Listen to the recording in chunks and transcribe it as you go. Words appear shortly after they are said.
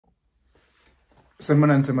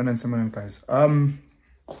Simonan, guys.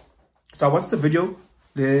 So I watched the video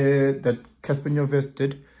that Cassper Nyovest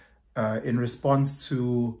did in response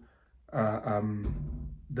to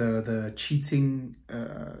the cheating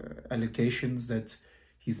allegations that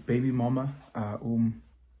his baby mama,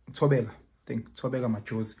 Tobega, I think Tobega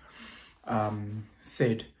Machos,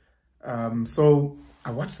 said. So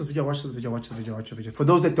I watched this video, watched the video. For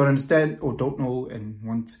those that don't understand or don't know and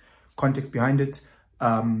want context behind it,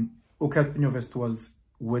 Cassper Nyovest was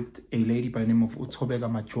with a lady by the name of Tobega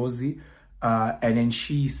Majosi, and then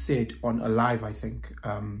she said on a live, I think,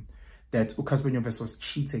 that Cassper Nyovest was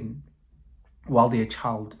cheating while their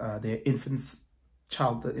child, the infant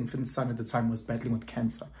son at the time, was battling with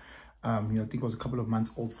cancer. I think it was a couple of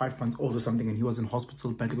months old, 5 months old or something, and he was in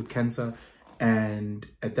hospital battling with cancer. And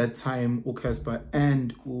at that time, Cassper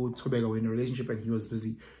and Tobega were in a relationship, and he was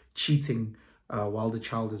busy cheating while the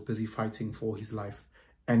child is busy fighting for his life.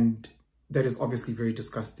 And that is obviously very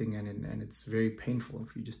disgusting, and it's very painful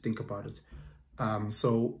if you just think about it.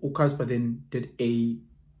 So Cassper then did a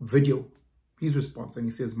video, his response, and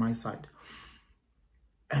he says, my side.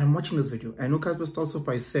 And I'm watching this video, and Cassper starts off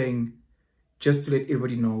by saying, just to let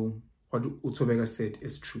everybody know what Tobega said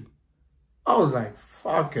is true. I was like,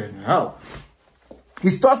 fucking hell. He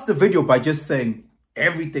starts the video by just saying,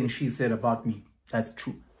 everything she said about me, that's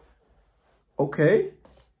true. Okay.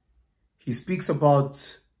 He speaks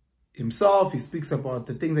about himself. He speaks about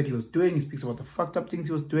the things that he was doing. He speaks about the fucked up things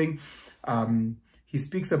he was doing. He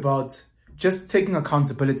speaks about just taking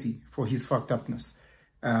accountability for his fucked upness.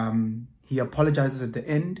 He apologizes at the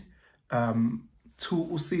end to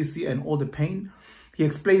Usisi and all the pain. He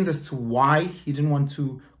explains as to why he didn't want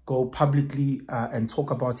to go publicly and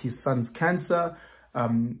talk about his son's cancer,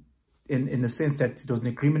 in the sense that it was an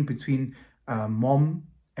agreement between mom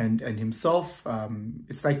and himself.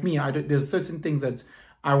 It's like me. There's certain things that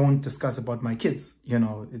I won't discuss about my kids. You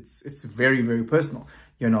know, it's very, very personal.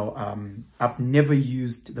 You know, I've never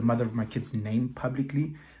used the mother of my kids' name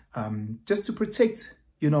publicly, just to protect,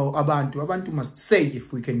 you know, Abantu must say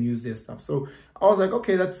if we can use their stuff. So I was like,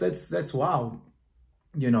 okay, that's wow,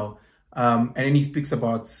 you know. And then he speaks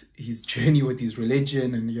about his journey with his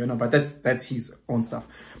religion, and you know, but that's his own stuff.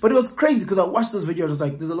 But it was crazy because I watched this video. I was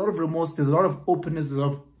like, there's a lot of remorse, there's a lot of openness, there's a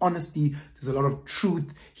lot of honesty, there's a lot of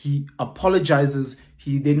truth. He apologizes.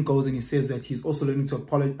 He then goes and he says that he's also learning to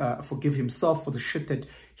forgive himself for the shit that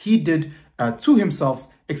he did to himself,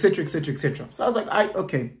 etc., etc., etc. So I was like,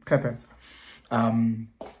 okay, clap hands. Cassper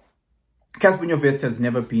Nyovest has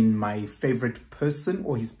never been my favorite person,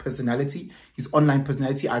 or his personality, his online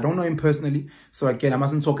personality. I don't know him personally. So again, I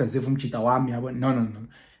mustn't talk as if no.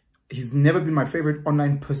 He's never been my favorite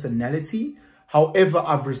online personality. However,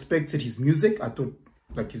 I've respected his music. I thought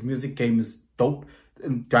like his music game is dope.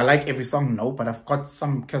 Do I like every song? No, but I've got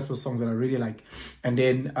some Cassper songs that I really like. And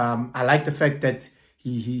then I like the fact that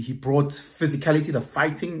he brought physicality, the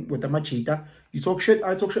fighting with the machita. You talk shit,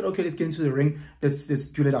 I talk shit. Okay, let's get into the ring. Let's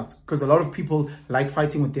duel it out. Because a lot of people like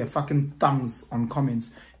fighting with their fucking thumbs on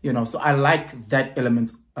comments, you know. So I like that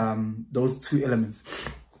element, those two elements.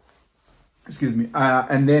 Excuse me.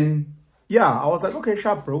 And then, yeah, I was like, okay,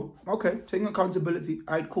 sharp, bro. Okay, taking accountability.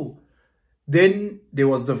 All right, cool. Then there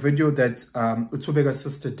was the video that Tobega's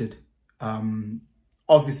sister did.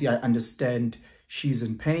 Obviously, I understand she's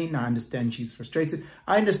in pain. I understand she's frustrated.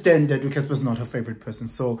 I understand that Cassper's not her favorite person.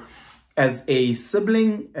 So as a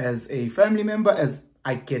sibling, as a family member,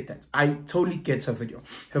 I get that. I totally get her video.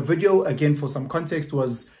 Her video, again, for some context,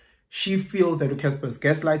 was she feels that Cassper's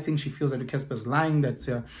gaslighting. She feels that Cassper's lying, that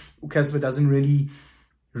Cassper doesn't really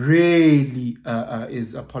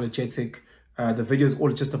is apologetic. The video is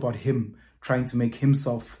all just about him trying to make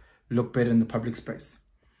himself look better in the public space.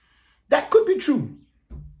 That could be true.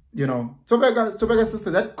 You know, Tobega's sister,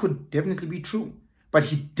 that could definitely be true. But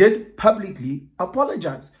he did publicly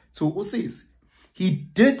apologize to Usis. He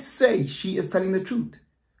did say she is telling the truth.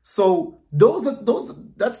 So that's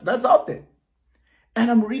out there. And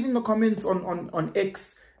I'm reading the comments on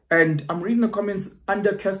X, and I'm reading the comments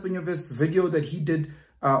under Cassper Nyovest's video that he did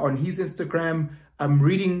on his Instagram. I'm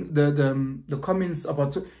reading the comments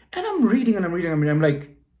about, and I'm reading. I'm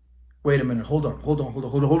like, wait a minute, hold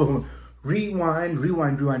on. Rewind.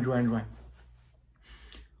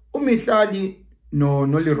 Umihlali no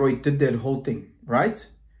Leroy did that whole thing, right?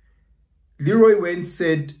 Leroy went and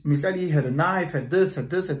said Mihlali had a knife, had this.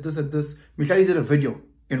 Mihlali did a video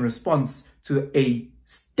in response to a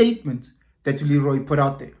statement that Leroy put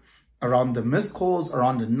out there around the missed calls,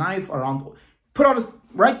 around the knife, put out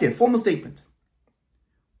right there, formal statement.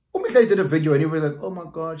 Mihlali did a video and he was like, oh my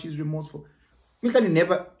God, she's remorseful. Mihlali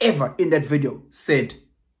never ever in that video said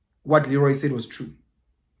what Leroy said was true.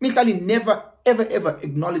 Mihlali never, ever, ever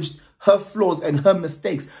acknowledged her flaws and her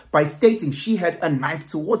mistakes by stating she had a knife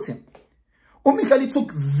towards him. Mihlali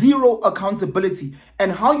took zero accountability.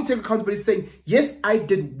 And how you take accountability is saying, yes, I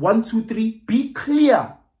did 1, 2, 3. Be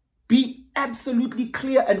clear. Be absolutely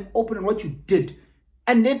clear and open on what you did.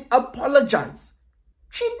 And then apologize.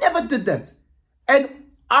 She never did that. And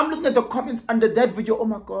I'm looking at the comments under that video. Oh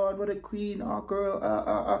my God, what a queen. Oh,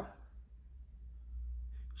 girl.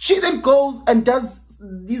 She then goes and does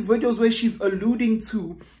these videos where she's alluding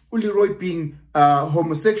to Uliroy being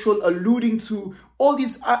homosexual, alluding to all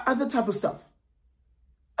these other type of stuff.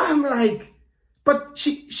 I'm like, but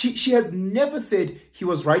she has never said he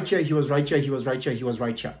was right here, he was right here, he was right here, he was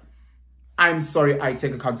right here. I'm sorry, I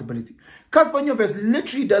take accountability. Cassper Nyovest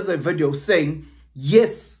literally does a video saying,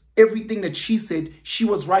 yes, everything that she said, she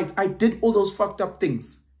was right. I did all those fucked up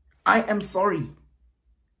things. I am sorry.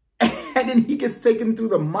 And then he gets taken through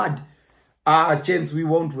the mud. Gents, we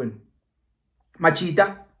won't win.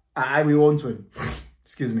 Machita, we won't win.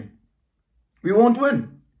 Excuse me. We won't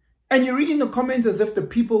win. And you're reading the comments as if the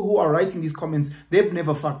people who are writing these comments, they've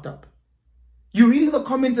never fucked up. You're reading the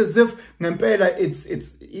comments as if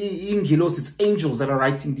it's angels that are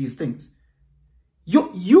writing these things.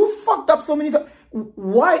 You fucked up so many times.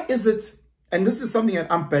 Why is it? And this is something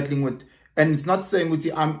that I'm battling with. And it's not saying with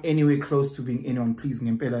you, I'm anywhere close to being anyone. Please,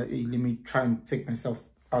 let me try and take myself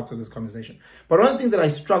out of this conversation. But one of the things that I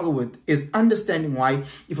struggle with is understanding why,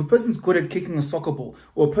 if a person's good at kicking a soccer ball,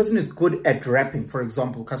 or a person is good at rapping, for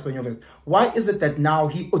example, Cassper Nyovest, why is it that now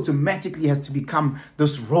he automatically has to become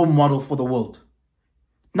this role model for the world?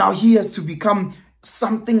 Now he has to become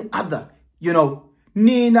something other. You know,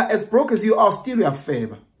 Nina, as broke as you are, still we are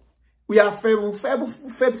fab. We are fab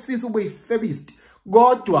sis, we fabist.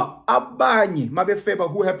 Godwa, abanye, mabe feba,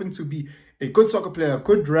 who happened to be a good soccer player,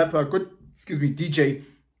 good rapper, good, DJ.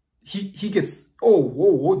 He gets,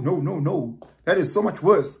 oh, no. That is so much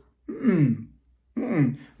worse.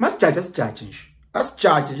 Must judge us judge. Us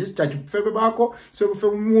judge, just judge.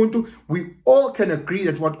 We all can agree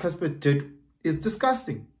that what Cassper did is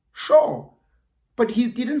disgusting. Sure. But he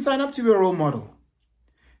didn't sign up to be a role model.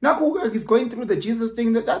 Now he's going through the Jesus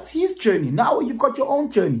thing. That's his journey. Now you've got your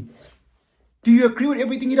own journey. Do you agree with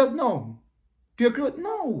everything he does? No. Do you agree with?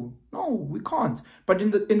 No, we can't. But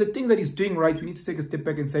in the things that he's doing right, we need to take a step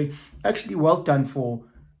back and say, actually, well done for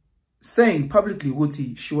saying publicly,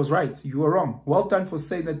 Wuti, she was right. You were wrong. Well done for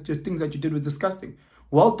saying that the things that you did were disgusting.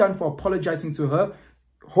 Well done for apologizing to her,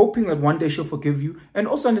 hoping that one day she'll forgive you, and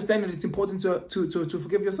also understand that it's important to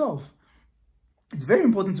forgive yourself. It's very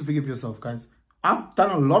important to forgive yourself, guys. I've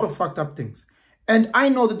done a lot of fucked up things. And I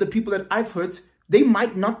know that the people that I've hurt, they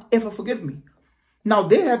might not ever forgive me. Now,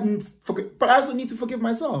 they haven't forgiven, but I also need to forgive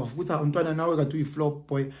myself. Now we got to flop,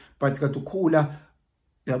 boy, but got to cooler.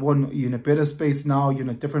 You're in a better space now. You're in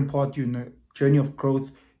a different part. You're in a journey of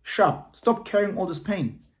growth. Sharp. Stop carrying all this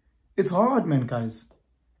pain. It's hard, man, guys.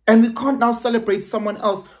 And we can't now celebrate someone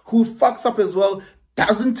else who fucks up as well,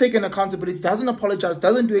 doesn't take an accountability, doesn't apologize,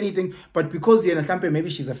 doesn't do anything, but because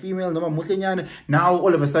maybe she's a female, now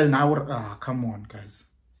all of a sudden, come on, guys.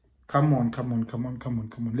 Come on.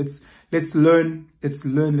 Let's learn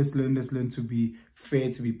to be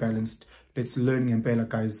fair, to be balanced. Let's learn, Ngempela,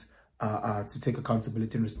 guys, to take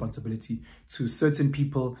accountability and responsibility. To certain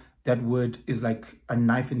people, that word is like a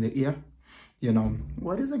knife in the ear. You know,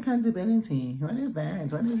 what is accountability? What is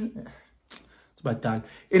that? What is it? It's about that.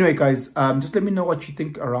 Anyway, guys, just let me know what you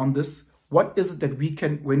think around this. What is it that we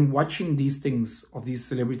can, when watching these things of these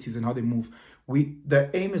celebrities and how they move, the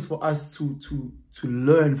aim is for us to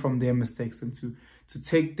learn from their mistakes and to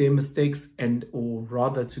take their mistakes or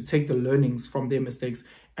rather to take the learnings from their mistakes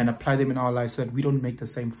and apply them in our lives so that we don't make the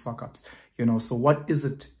same fuck ups. You know, so what is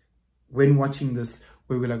it when watching this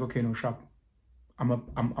where we're like, okay, no, Sharp,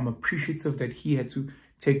 I'm appreciative that he had to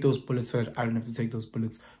take those bullets so that I don't have to take those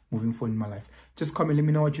bullets moving forward in my life. Just comment, let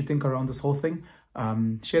me know what you think around this whole thing.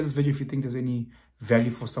 Share this video if you think there's any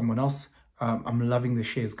value for someone else. I'm loving the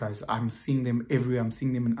shares, guys. I'm seeing them everywhere. I'm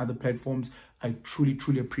seeing them in other platforms. I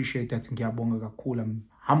truly appreciate that. I'm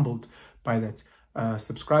humbled by that.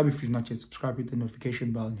 Subscribe if you've not yet subscribed, hit the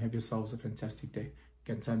notification bell, and have yourselves a fantastic day.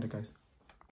 Get guys.